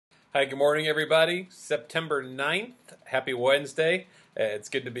Hi, good morning, everybody. September 9th. Happy Wednesday. It's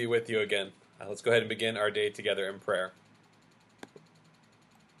good to be with you again. Let's go ahead and begin our day together in prayer.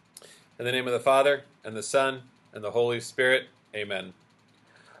 In the name of the Father, and the Son, and the Holy Spirit, amen.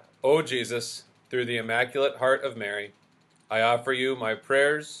 O Jesus, through the Immaculate Heart of Mary, I offer you my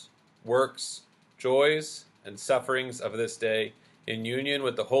prayers, works, joys, and sufferings of this day in union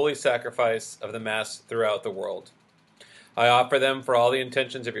with the holy sacrifice of the Mass throughout the world. I offer them for all the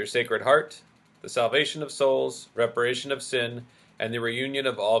intentions of your Sacred Heart, the salvation of souls, reparation of sin, and the reunion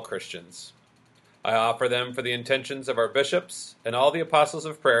of all Christians. I offer them for the intentions of our bishops and all the apostles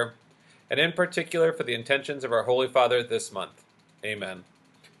of prayer, and in particular for the intentions of our Holy Father this month. Amen.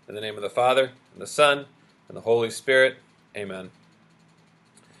 In the name of the Father, and the Son, and the Holy Spirit. Amen.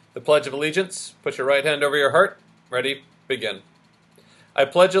 The Pledge of Allegiance. Put your right hand over your heart. Ready? Begin. I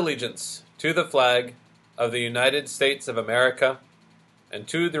pledge allegiance to the flag of the United States of America, and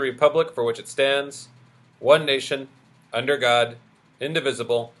to the republic for which it stands, one nation, under God,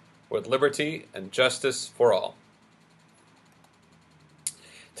 indivisible, with liberty and justice for all.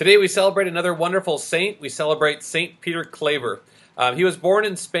 Today we celebrate another wonderful saint. We celebrate Saint Peter Claver. He was born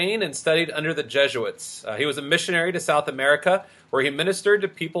in Spain and studied under the Jesuits. He was a missionary to South America, where he ministered to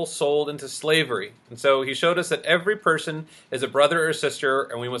people sold into slavery. And so he showed us that every person is a brother or sister,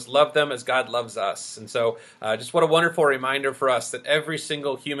 and we must love them as God loves us. And so just what a wonderful reminder for us that every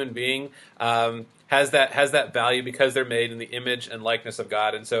single human being has that value because they're made in the image and likeness of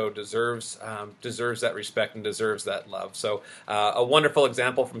God, and so deserves that respect and deserves that love. So a wonderful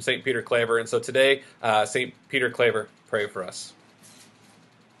example from St. Peter Claver. And so today, St. Peter Claver, pray for us.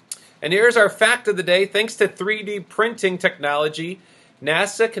 And here's our fact of the day. Thanks to 3D printing technology,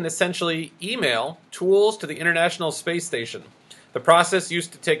 NASA can essentially email tools to the International Space Station. The process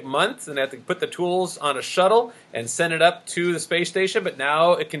used to take months, and they had to put the tools on a shuttle and send it up to the space station, but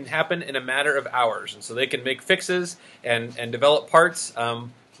now it can happen in a matter of hours. And so they can make fixes and develop parts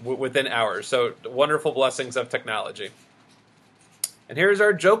within hours. So wonderful blessings of technology. And here's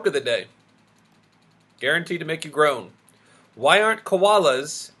our joke of the day. Guaranteed to make you groan. Why aren't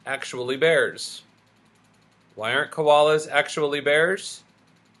koalas actually bears? Why aren't koalas actually bears?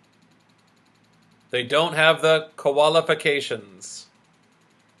 They don't have the qualifications.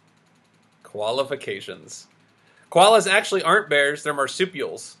 Qualifications. Koalas actually aren't bears, they're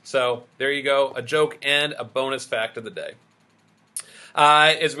marsupials. So there you go, a joke and a bonus fact of the day.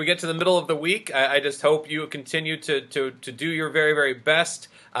 As we get to the middle of the week, I just hope you continue to do your very, very best.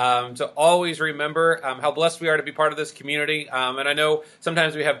 To always remember how blessed we are to be part of this community. And I know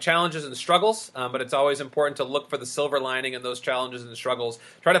sometimes we have challenges and struggles, but it's always important to look for the silver lining in those challenges and struggles.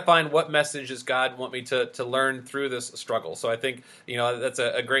 Try to find what message does God want me to learn through this struggle. So I think that's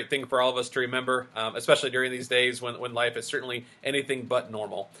a great thing for all of us to remember, especially during these days when life is certainly anything but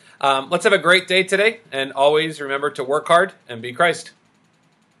normal. Let's have a great day today, and always remember to work hard and be Christ.